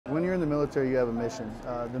you're in the military, you have a mission.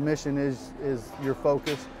 The mission is your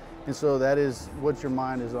focus, and so that is what your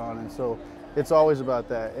mind is on, and so it's always about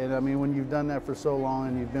that. And I mean, when you've done that for so long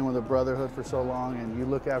and you've been with a brotherhood for so long and you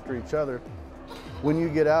look after each other, when you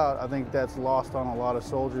get out, I think that's lost on a lot of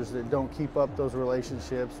soldiers that don't keep up those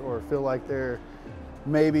relationships or feel like they're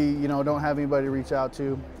maybe, you know, don't have anybody to reach out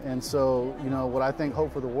to. And so, you know, what I think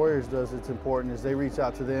Hope for the Warriors does that's important is they reach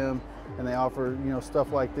out to them and they offer, you know,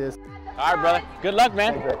 stuff like this. All right, brother. Good luck,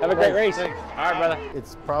 man. Have a great race. All right, brother.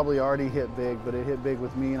 It's probably already hit big, but it hit big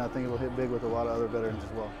with me, and I think it will hit big with a lot of other veterans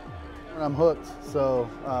as well. I'm hooked, so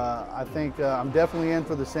I think I'm definitely in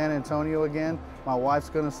for the San Antonio again. My wife's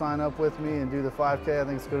going to sign up with me and do the 5K. I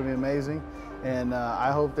think it's going to be amazing, and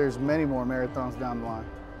I hope there's many more marathons down the line.